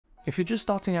If you're just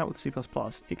starting out with C++,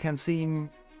 it can seem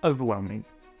overwhelming.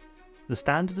 The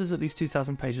standard is at least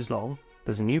 2,000 pages long,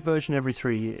 there's a new version every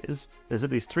 3 years, there's at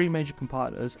least 3 major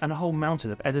compilers, and a whole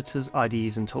mountain of editors,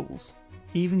 IDEs, and tools.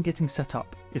 Even getting set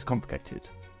up is complicated.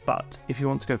 But if you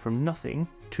want to go from nothing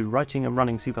to writing and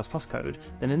running C++ code,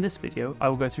 then in this video I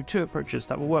will go through 2 approaches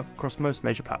that will work across most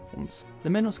major platforms. They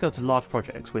may not scale to large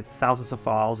projects with thousands of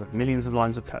files and millions of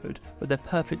lines of code, but they're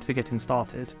perfect for getting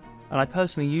started, and I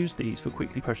personally use these for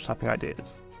quickly prototyping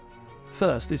ideas.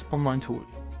 First is online tooling.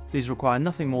 These require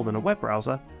nothing more than a web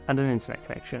browser and an internet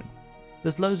connection.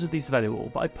 There's loads of these available,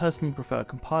 but I personally prefer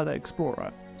Compiler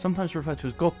Explorer, sometimes referred to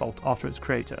as Godbolt after its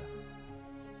creator.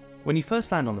 When you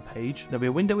first land on the page, there'll be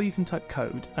a window where you can type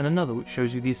code, and another which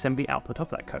shows you the assembly output of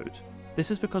that code.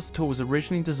 This is because the tool was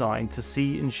originally designed to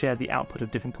see and share the output of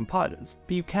different compilers,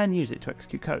 but you can use it to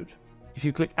execute code. If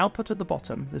you click Output at the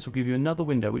bottom, this will give you another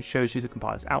window which shows you the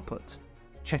compiler's output.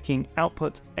 Checking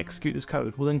Output Execute as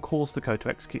code will then cause the code to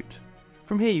execute.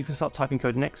 From here you can start typing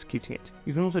code and executing it.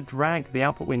 You can also drag the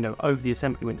output window over the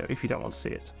assembly window if you don't want to see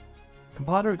it.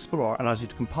 Compiler Explorer allows you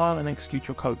to compile and execute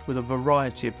your code with a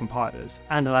variety of compilers,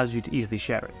 and allows you to easily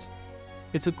share it.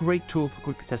 It's a great tool for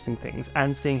quickly testing things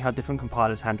and seeing how different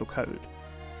compilers handle code.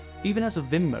 Even as a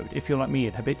Vim mode if you're like me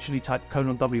and habitually type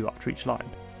 $W after each line.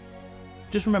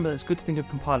 Just remember that it's good to think of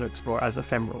Compiler Explorer as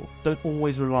ephemeral. Don't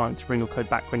always rely on it to bring your code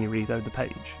back when you reload the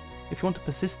page. If you want to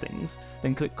persist things,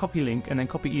 then click copy link and then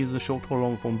copy either the short or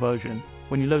long form version.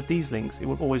 When you load these links, it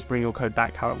will always bring your code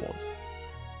back how it was.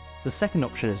 The second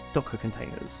option is Docker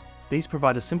containers. These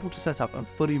provide a simple to set up and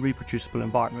fully reproducible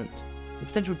environment. The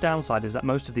potential downside is that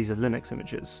most of these are Linux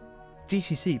images.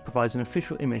 GCC provides an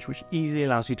official image which easily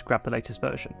allows you to grab the latest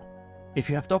version. If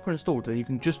you have Docker installed, then you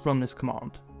can just run this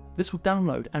command. This will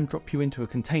download and drop you into a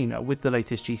container with the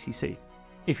latest GCC.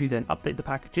 If you then update the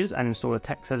packages and install a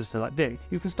text editor like Dig,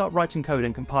 you can start writing code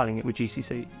and compiling it with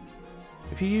GCC.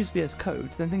 If you use VS Code,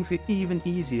 then things get even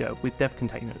easier with dev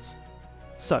containers.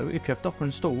 So if you have Docker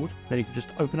installed, then you can just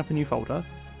open up a new folder,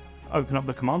 open up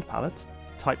the command palette,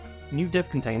 type new dev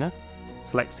container,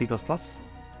 select C++,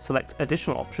 select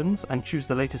additional options and choose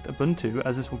the latest Ubuntu,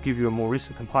 as this will give you a more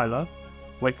recent compiler,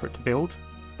 wait for it to build,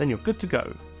 then you're good to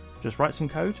go. Just write some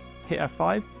code, hit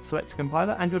F5, select a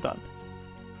compiler, and you're done.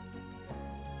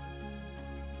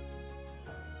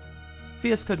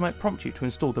 VS Code might prompt you to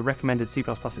install the recommended C++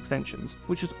 extensions,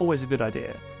 which is always a good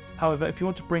idea. However, if you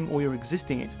want to bring all your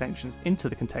existing extensions into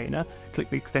the container, click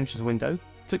the extensions window,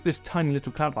 click this tiny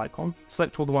little cloud icon,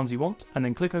 select all the ones you want, and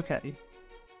then click OK.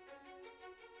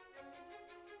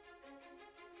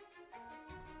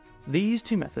 These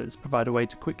 2 methods provide a way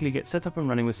to quickly get set up and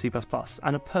running with C++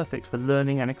 and are perfect for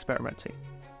learning and experimenting.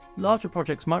 Larger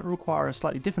projects might require a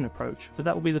slightly different approach, but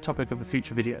that will be the topic of a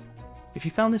future video. If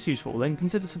you found this useful, then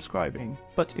consider subscribing,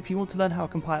 but if you want to learn how a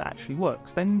compiler actually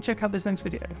works, then check out this next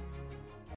video.